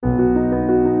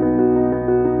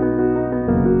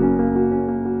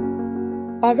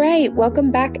All right, welcome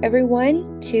back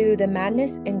everyone to the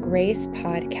Madness and Grace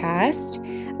podcast.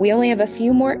 We only have a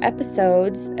few more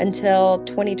episodes until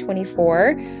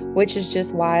 2024, which is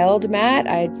just wild, Matt.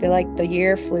 I feel like the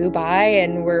year flew by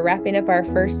and we're wrapping up our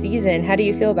first season. How do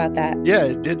you feel about that? Yeah,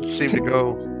 it did seem to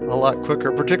go a lot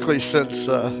quicker, particularly since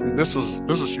this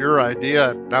was your idea,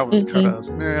 and I was kind of,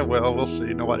 well, we'll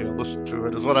see. Nobody will listen to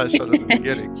it, is what I said at the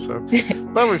beginning. So,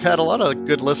 but we've had a lot of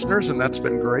good listeners, and that's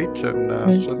been great.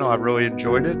 And so, no, I really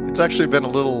enjoyed it. It's actually been a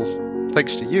little,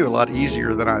 thanks to you, a lot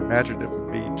easier than I imagined it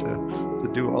would be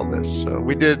to do all this. So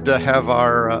we did have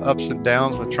our ups and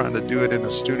downs with trying to do it in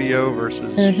a studio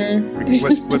versus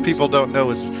what people don't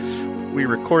know is we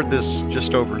record this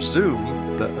just over Zoom.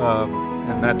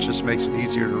 And that just makes it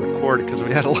easier to record because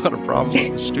we had a lot of problems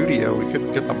with the studio. We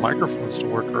couldn't get the microphones to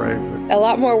work right. A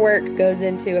lot more work goes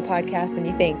into a podcast than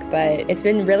you think, but it's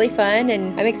been really fun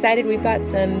and I'm excited. We've got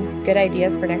some good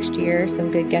ideas for next year,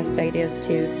 some good guest ideas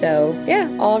too. So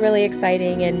yeah, all really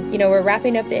exciting. And, we're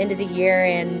wrapping up the end of the year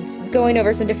and going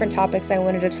over some different topics I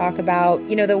wanted to talk about.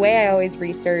 The way I always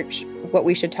research what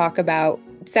we should talk about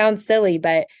sounds silly,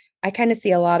 but I kind of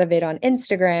see a lot of it on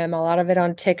Instagram, a lot of it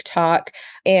on TikTok,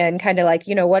 and kind of like,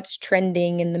 what's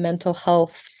trending in the mental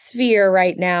health sphere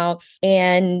right now.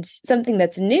 And something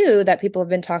that's new that people have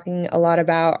been talking a lot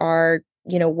about are,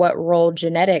 what role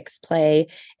genetics play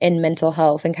in mental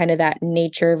health and kind of that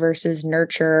nature versus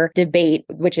nurture debate,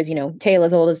 which is, tale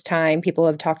as old as time. People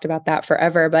have talked about that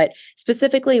forever. But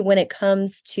specifically when it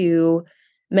comes to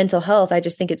mental health, I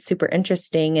just think it's super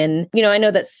interesting. And, I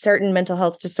know that certain mental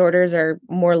health disorders are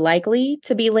more likely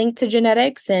to be linked to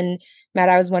genetics. And Matt,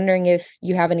 I was wondering if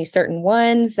you have any certain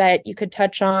ones that you could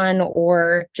touch on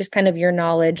or just kind of your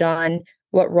knowledge on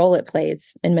what role it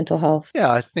plays in mental health.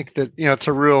 Yeah, I think that, it's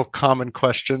a real common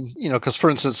question, because for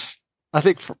instance, I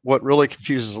think what really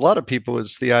confuses a lot of people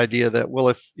is the idea that, well,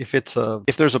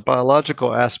 if there's a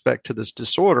biological aspect to this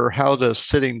disorder, how does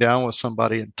sitting down with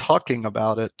somebody and talking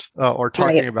about it or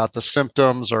talking about the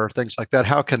symptoms or things like that,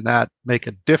 how can that make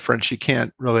a difference? You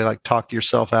can't really talk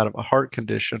yourself out of a heart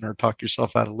condition or talk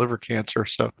yourself out of liver cancer.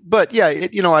 So, but yeah,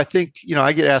 I think,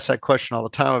 I get asked that question all the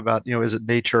time about, is it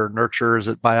nature or nurture? Is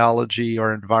it biology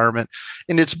or environment?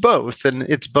 And it's both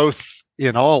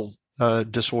in all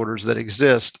disorders that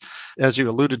exist. As you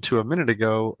alluded to a minute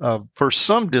ago, for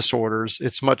some disorders,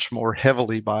 it's much more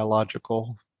heavily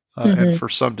biological. And for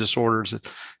some disorders,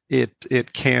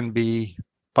 it can be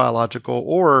biological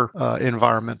or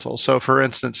environmental. So, for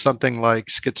instance, something like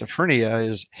schizophrenia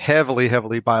is heavily,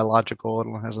 heavily biological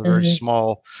and has a very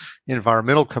small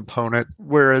environmental component,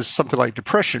 whereas something like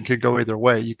depression could go either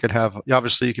way. You could have,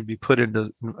 obviously, you can be put into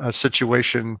a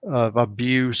situation of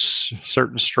abuse,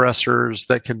 certain stressors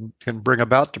that can bring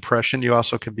about depression. You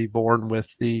also can be born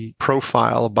with the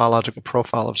biological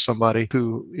profile of somebody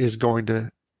who is going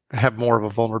to have more of a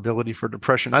vulnerability for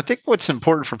depression. I think what's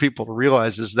important for people to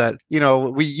realize is that,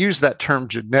 we use that term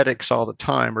genetics all the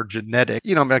time, or genetic,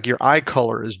 like your eye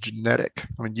color is genetic.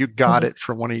 I mean, you got it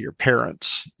from one of your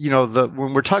parents.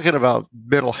 When we're talking about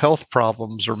mental health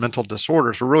problems or mental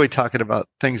disorders, we're really talking about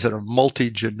things that are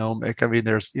multi-genomic. I mean,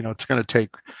 there's, it's going to take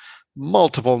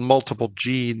multiple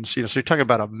genes, so you're talking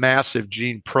about a massive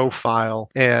gene profile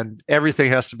and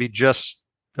everything has to be just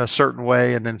a certain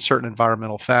way and then certain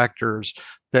environmental factors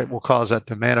that will cause that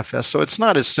to manifest. So it's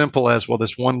not as simple as, well,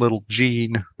 this one little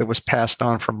gene that was passed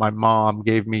on from my mom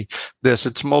gave me this.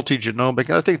 It's multi-genomic.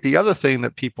 And I think the other thing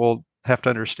that people have to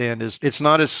understand is it's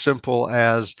not as simple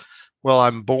as, well,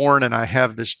 I'm born and I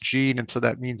have this gene, and so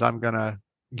that means I'm going to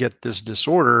get this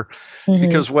disorder.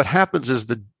 Because what happens is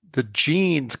the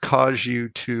genes cause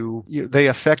they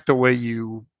affect the way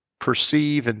you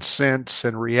perceive and sense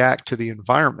and react to the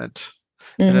environment.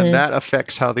 And then that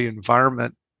affects how the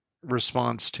environment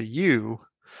responds to you.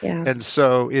 Yeah. And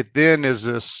so it then is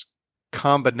this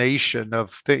combination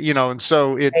of and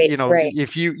so it,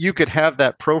 if you could have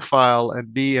that profile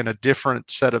and be in a different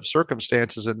set of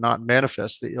circumstances and not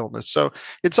manifest the illness. So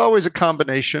it's always a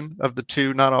combination of the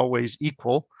two, not always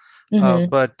equal.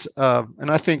 But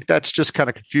I think that's just kind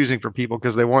of confusing for people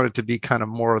because they want it to be kind of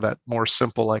more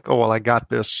simple, like, oh, well, I got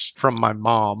this from my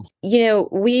mom.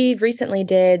 We recently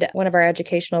did one of our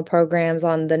educational programs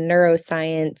on the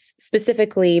neuroscience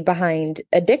specifically behind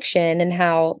addiction and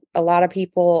how a lot of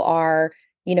people are,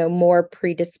 more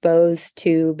predisposed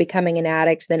to becoming an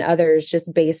addict than others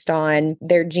just based on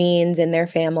their genes and their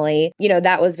family.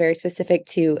 That was very specific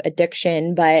to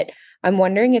addiction, but I'm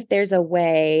wondering if there's a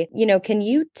way, can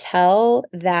you tell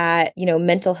that,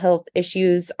 mental health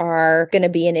issues are going to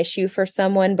be an issue for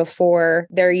someone before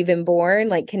they're even born?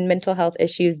 Like, can mental health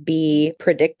issues be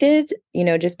predicted,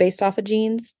 just based off of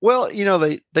genes? Well,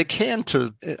 they can,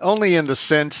 to only in the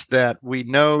sense that we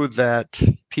know that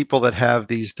people that have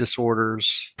these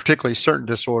disorders, particularly certain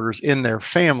disorders in their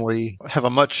family, have a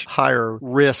much higher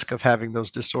risk of having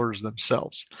those disorders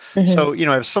themselves. So,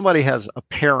 if somebody has a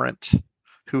parent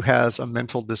who has a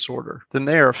mental disorder, then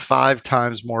they are 5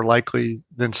 times more likely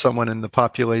than someone in the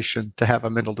population to have a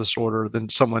mental disorder than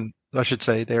someone, I should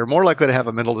say, they are more likely to have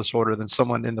a mental disorder than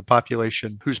someone in the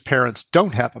population whose parents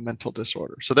don't have a mental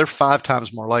disorder. So they're 5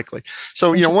 times more likely.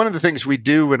 So, one of the things we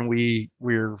do when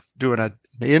we're doing an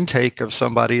intake of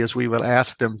somebody is we will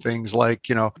ask them things like,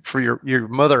 for your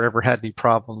mother ever had any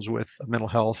problems with mental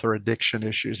health or addiction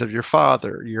issues? Have your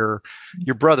father, your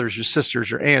brothers, your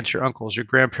sisters, your aunts, your uncles, your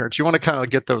grandparents? You want to kind of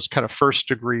get those kind of first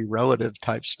degree relative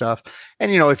type stuff.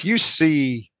 And, if you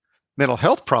see mental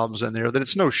health problems in there, then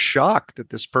it's no shock that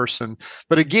this person,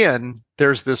 but again,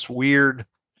 there's this weird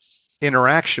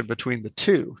interaction between the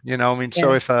two.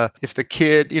 So if the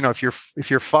kid,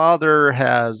 if your father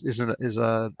is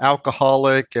an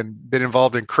alcoholic and been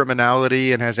involved in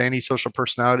criminality and has antisocial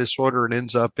personality disorder and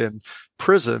ends up in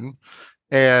prison,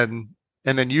 and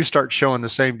then you start showing the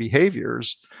same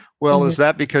behaviors, well, is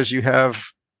that because you have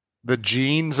the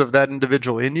genes of that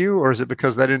individual in you, or is it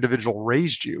because that individual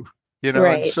raised you?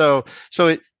 Right.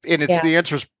 And the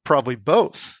answer is probably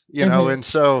both, and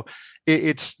so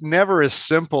it's never as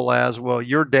simple as, well,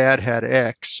 your dad had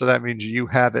X, so that means you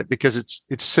have it, because it's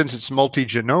since it's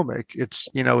multi-genomic,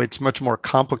 it's much more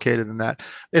complicated than that.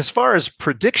 As far as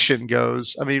prediction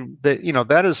goes, I mean,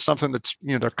 that is something that's,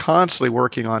 they're constantly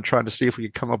working on trying to see if we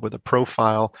can come up with a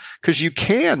profile, because you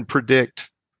can predict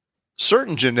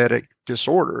certain genetic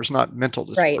disorders, not mental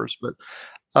disorders, but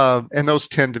and those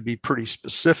tend to be pretty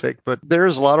specific, but there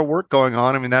is a lot of work going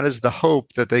on. I mean, that is the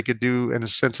hope, that they could do, in a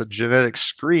sense, a genetic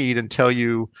screen and tell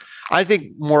you. I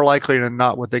think more likely than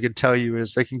not, what they can tell you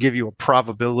is they can give you a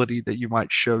probability that you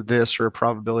might show this, or a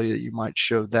probability that you might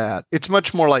show that. It's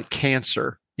much more like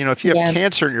cancer. If you have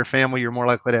cancer in your family, you're more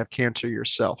likely to have cancer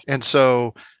yourself. And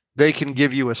so they can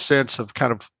give you a sense of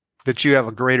kind of that you have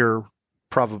a greater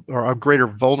or a greater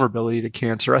vulnerability to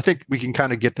cancer. I think we can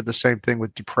kind of get to the same thing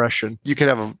with depression. You can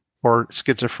have or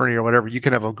schizophrenia or whatever, you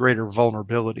can have a greater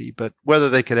vulnerability, but whether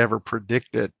they could ever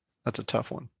predict it, that's a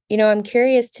tough one. I'm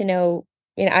curious to know,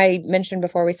 I mentioned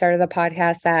before we started the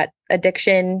podcast that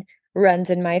addiction runs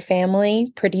in my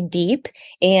family pretty deep.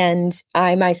 And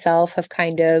I myself have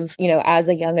kind of, as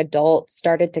a young adult,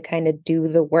 started to kind of do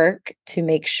the work to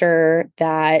make sure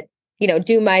that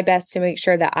do my best to make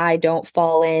sure that I don't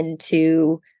fall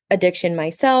into addiction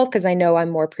myself, because I know I'm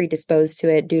more predisposed to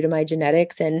it due to my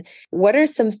genetics. And what are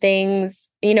some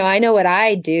things, I know what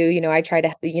I do, I try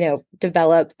to,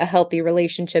 develop a healthy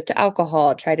relationship to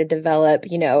alcohol, try to develop,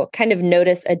 kind of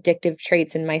notice addictive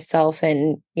traits in myself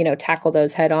and, tackle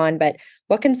those head on. But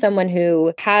what can someone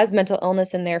who has mental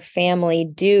illness in their family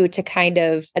do to kind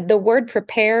of, the word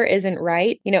prepare isn't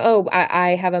right.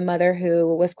 I have a mother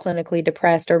who was clinically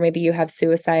depressed, or maybe you have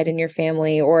suicide in your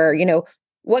family, or,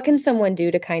 what can someone do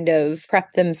to kind of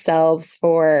prep themselves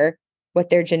for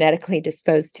what they're genetically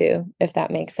disposed to, if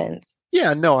that makes sense?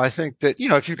 Yeah, no, I think that,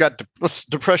 if you've got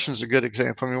depression is a good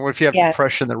example. I mean, what if you have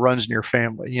depression that runs in your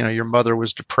family? Your mother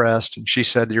was depressed and she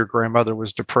said that your grandmother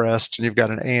was depressed, and you've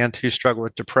got an aunt who struggled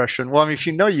with depression. Well, I mean, if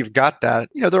you've got that,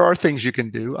 there are things you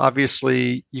can do.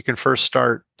 Obviously, you can first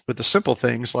start with the simple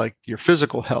things like your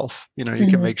physical health. You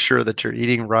can make sure that you're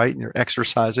eating right and you're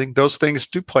exercising. Those things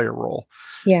do play a role.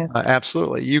 Yeah,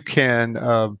 absolutely. You can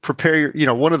prepare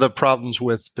one of the problems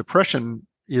with depression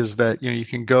is that, you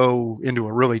can go into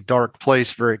a really dark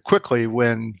place very quickly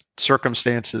when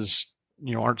circumstances,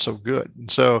 aren't so good.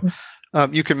 And so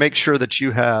you can make sure that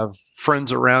you have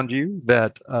friends around you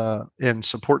that, and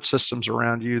support systems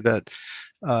around you that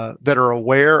are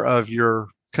aware of your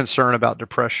concern about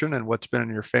depression and what's been in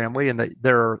your family, and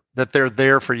that they're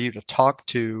there for you to talk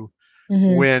to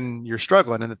when you're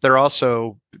struggling, and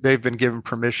that they've been given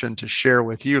permission to share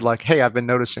with you, like, hey, I've been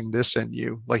noticing this in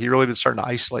you. Like, you've really been starting to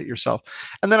isolate yourself.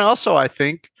 And then also, I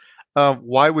think,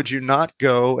 why would you not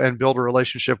go and build a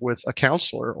relationship with a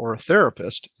counselor or a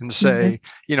therapist and say,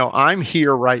 I'm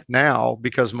here right now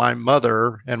because my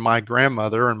mother and my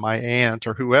grandmother and my aunt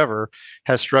or whoever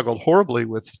has struggled horribly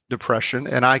with depression,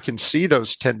 and I can see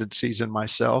those tendencies in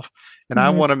myself, and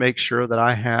I want to make sure that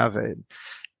I have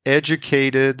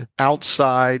educated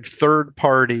outside third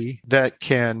party that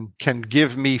can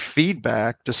give me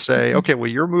feedback to say, okay, well,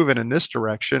 you're moving in this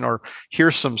direction, or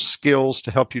here's some skills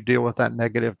to help you deal with that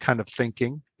negative kind of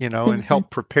thinking, and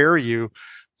help prepare you,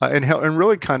 and help, and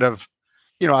really kind of,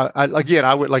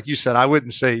 I would, like you said, I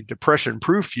wouldn't say depression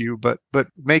proof you, but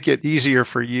make it easier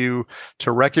for you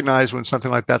to recognize when something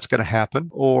like that's going to happen,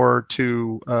 or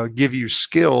to give you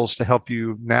skills to help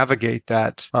you navigate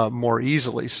that more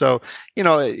easily. So,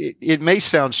 it may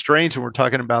sound strange when we're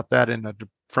talking about that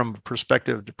from a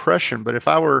perspective of depression, but if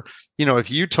I were,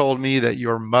 if you told me that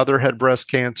your mother had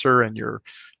breast cancer and your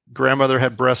grandmother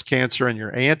had breast cancer and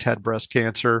your aunt had breast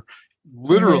cancer,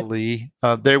 literally,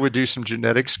 they would do some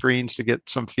genetic screens to get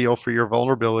some feel for your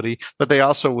vulnerability, but they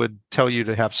also would tell you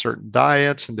to have certain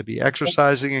diets and to be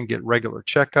exercising and get regular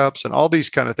checkups and all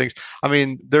these kind of things. I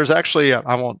mean, there's actually,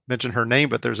 I won't mention her name,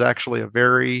 but there's actually a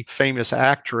very famous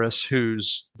actress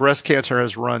whose breast cancer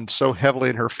has run so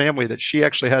heavily in her family that she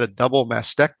actually had a double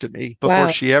mastectomy before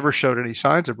she ever showed any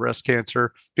signs of breast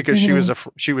cancer, because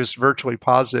she was virtually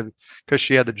positive, because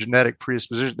she had the genetic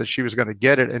predisposition that she was going to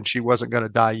get it and she wasn't going to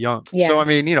die young. Yeah. So, I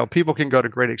mean, people can go to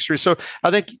great extremes. So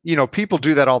I think, people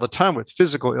do that all the time with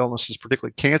physical illnesses,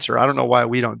 particularly cancer. I don't know why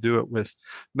we don't do it with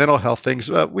mental health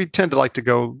things. We tend to like to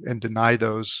go and deny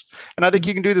those. And I think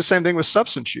you can do the same thing with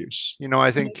substance use.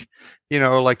 I think,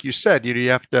 like you said, you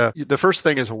have to, the first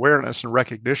thing is awareness and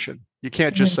recognition. You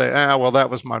can't just say, well, that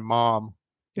was my mom.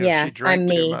 She drank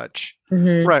too much.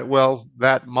 Right. Well,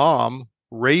 that mom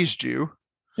raised you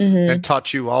and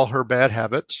taught you all her bad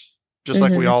habits, just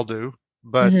like we all do.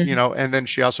 But, and then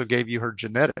she also gave you her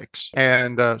genetics.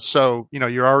 And so,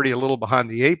 you're already a little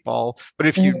behind the eight ball. But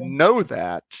if you know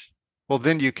that, well,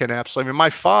 then you can absolutely. I mean,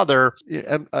 my father,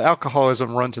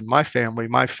 alcoholism runs in my family.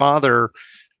 My father,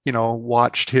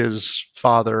 watched his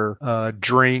father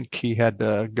drink. He had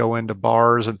to go into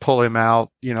bars and pull him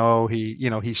out.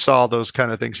 He saw those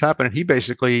kind of things happen. And he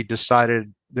basically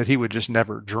decided that he would just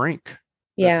never drink.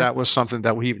 That was something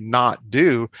that we not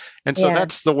do. And so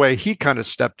that's the way he kind of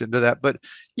stepped into that. But,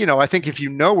 I think if you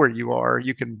know where you are,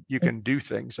 you can do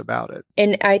things about it.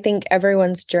 And I think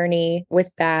everyone's journey with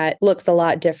that looks a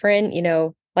lot different.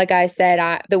 Like I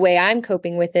said, the way I'm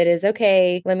coping with it is,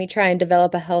 okay, let me try and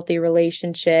develop a healthy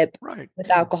relationship with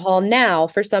alcohol. Now,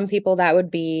 for some people, that would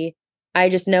be, I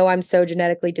just know I'm so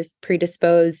genetically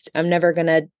predisposed. I'm never going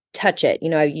to touch it.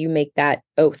 You make that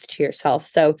oath to yourself.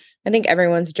 So I think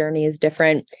everyone's journey is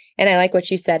different. And I like what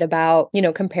you said about,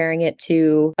 comparing it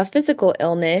to a physical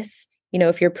illness.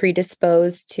 If you're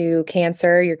predisposed to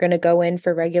cancer, you're going to go in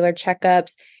for regular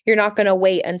checkups. You're not going to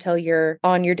wait until you're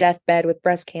on your deathbed with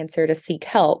breast cancer to seek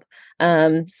help.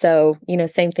 So,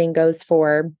 same thing goes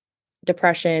for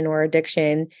depression or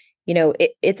addiction.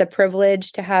 It's a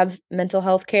privilege to have mental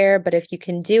health care, but if you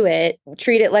can do it,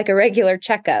 treat it like a regular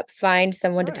checkup. Find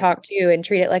someone to talk to and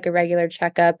treat it like a regular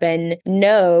checkup, and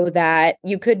know that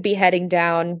you could be heading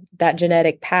down that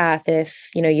genetic path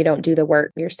if, you don't do the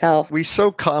work yourself. We so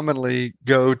commonly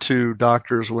go to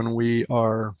doctors when we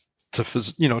are to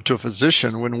a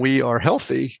physician when we are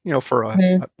healthy, for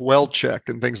a well check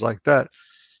and things like that.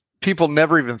 People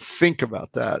never even think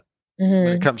about that when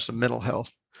it comes to mental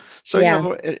health.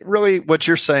 So, really what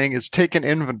you're saying is take an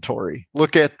inventory,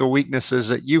 look at the weaknesses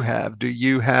that you have. Do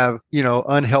you have,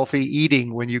 unhealthy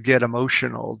eating when you get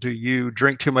emotional? Do you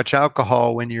drink too much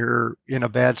alcohol when you're in a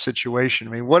bad situation?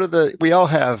 I mean, we all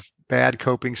have bad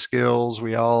coping skills.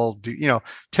 We all do,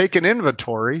 take an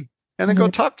inventory and then go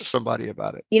talk to somebody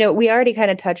about it. We already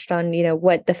kind of touched on,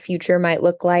 what the future might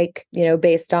look like,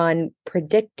 based on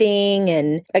predicting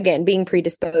and, again, being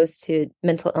predisposed to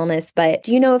mental illness. But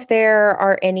do you know if there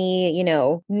are any,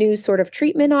 new sort of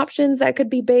treatment options that could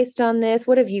be based on this?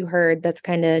 What have you heard that's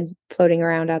kind of floating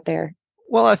around out there?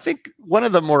 Well, I think one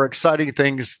of the more exciting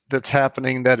things that's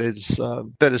happening that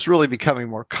is really becoming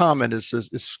more common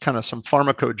is kind of some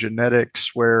pharmacogenetics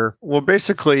where, well,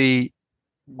 basically,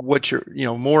 what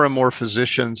more and more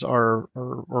physicians or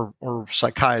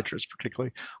psychiatrists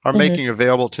particularly are making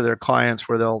available to their clients,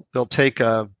 where they'll take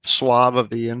a swab of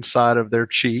the inside of their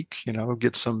cheek,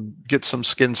 get some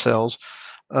skin cells,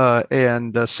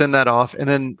 and send that off, and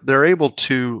then they're able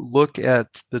to look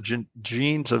at the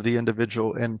genes of the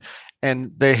individual,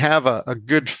 and they have a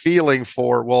good feeling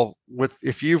for, well,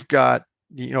 if you've got,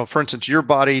 for instance, your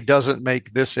body doesn't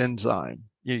make this enzyme.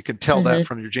 You can tell that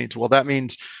from your genes. Well, that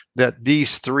means that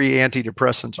these 3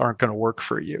 antidepressants aren't going to work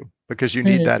for you because you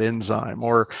need that enzyme.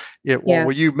 Or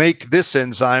well, you make this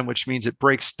enzyme, which means it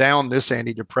breaks down this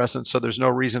antidepressant. So there's no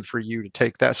reason for you to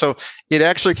take that. So it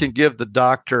actually can give the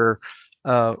doctor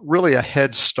really a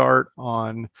head start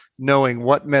on knowing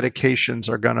what medications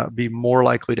are going to be more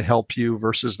likely to help you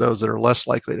versus those that are less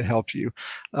likely to help you.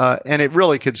 And it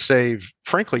really could save,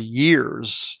 frankly,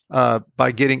 years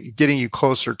by getting you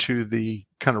closer to the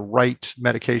kind of right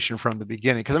medication from the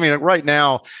beginning. Because I mean, right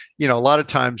now, a lot of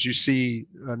times you see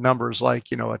numbers like,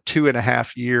 a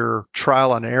 2.5 year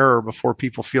trial and error before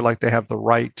people feel like they have the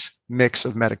right mix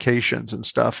of medications and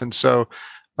stuff. And so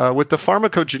with the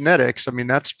pharmacogenetics, I mean,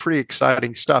 that's pretty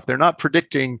exciting stuff. They're not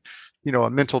predicting, a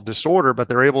mental disorder, but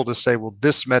they're able to say, well,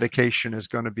 this medication is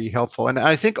going to be helpful. And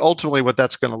I think ultimately what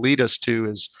that's going to lead us to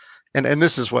is, and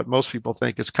this is what most people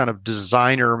think, is kind of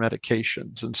designer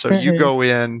medications. And so you go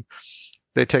in,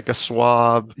 they take a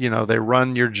swab, they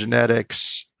run your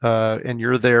genetics, and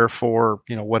you're there for,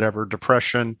 whatever,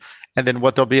 depression. And then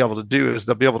what they'll be able to do is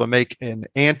they'll be able to make an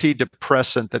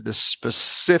antidepressant that is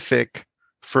specific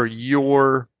for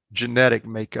your genetic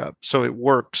makeup. So it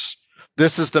works.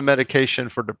 This is the medication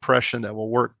for depression that will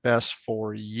work best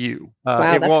for you.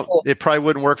 Wow, it won't. Cool. It probably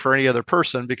wouldn't work for any other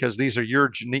person because these are your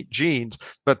genes.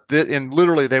 But and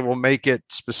literally, they will make it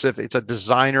specific. It's a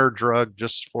designer drug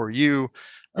just for you,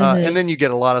 and then you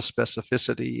get a lot of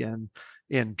specificity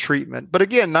in treatment. But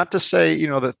again, not to say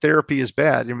that therapy is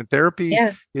bad. I mean, therapy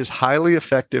is highly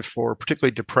effective for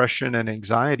particularly depression and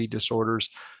anxiety disorders.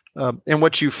 And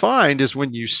what you find is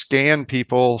when you scan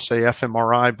people, say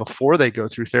fMRI, before they go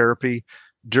through therapy,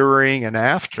 during and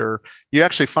after, you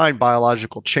actually find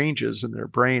biological changes in their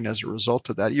brain as a result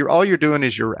of that. All you're doing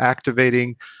is you're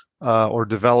activating or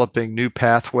developing new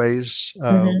pathways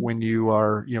when you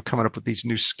are, coming up with these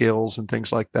new skills and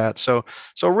things like that. So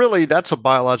really, that's a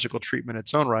biological treatment in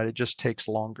its own right. It just takes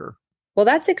longer. Well,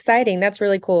 that's exciting. That's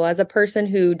really cool. As a person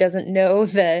who doesn't know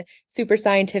the super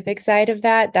scientific side of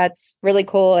that, that's really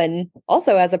cool. And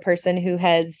also as a person who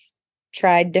has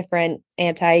tried different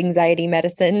anti-anxiety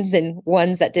medicines and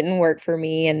ones that didn't work for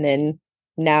me, and then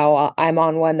now I'm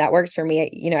on one that works for me,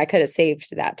 I could have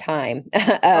saved that time.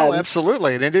 Oh,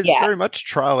 absolutely. And it is very much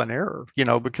trial and error,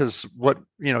 because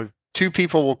two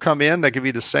people will come in, they could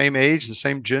be the same age, the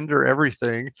same gender,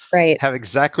 everything, right? Have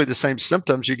exactly the same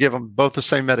symptoms. You give them both the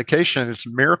same medication. It's a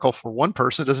miracle for one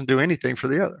person. It doesn't do anything for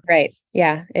the other. Right.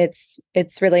 Yeah.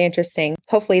 It's really interesting.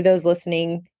 Hopefully those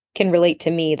listening can relate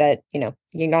to me that,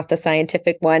 you're not the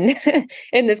scientific one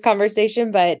in this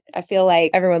conversation, but I feel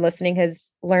like everyone listening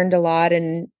has learned a lot,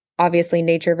 and obviously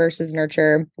nature versus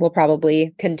nurture will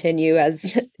probably continue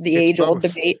as the age-old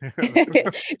debate,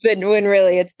 but when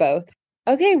really it's both.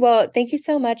 Okay, well, thank you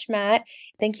so much, Matt.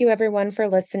 Thank you, everyone, for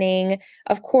listening.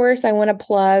 Of course, I want to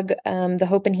plug the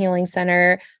Hope and Healing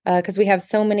Center because we have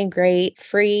so many great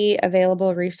free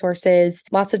available resources,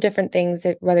 lots of different things,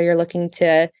 whether you're looking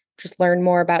to just learn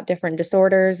more about different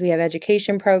disorders. We have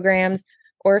education programs,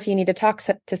 or if you need to talk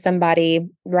to somebody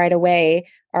right away,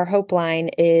 our Hope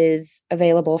Line is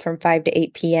available from 5 to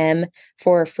 8 p.m.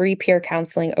 for free peer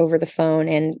counseling over the phone.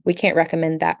 And we can't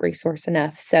recommend that resource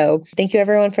enough. So thank you,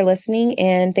 everyone, for listening.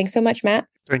 And thanks so much, Matt.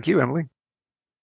 Thank you, Emily.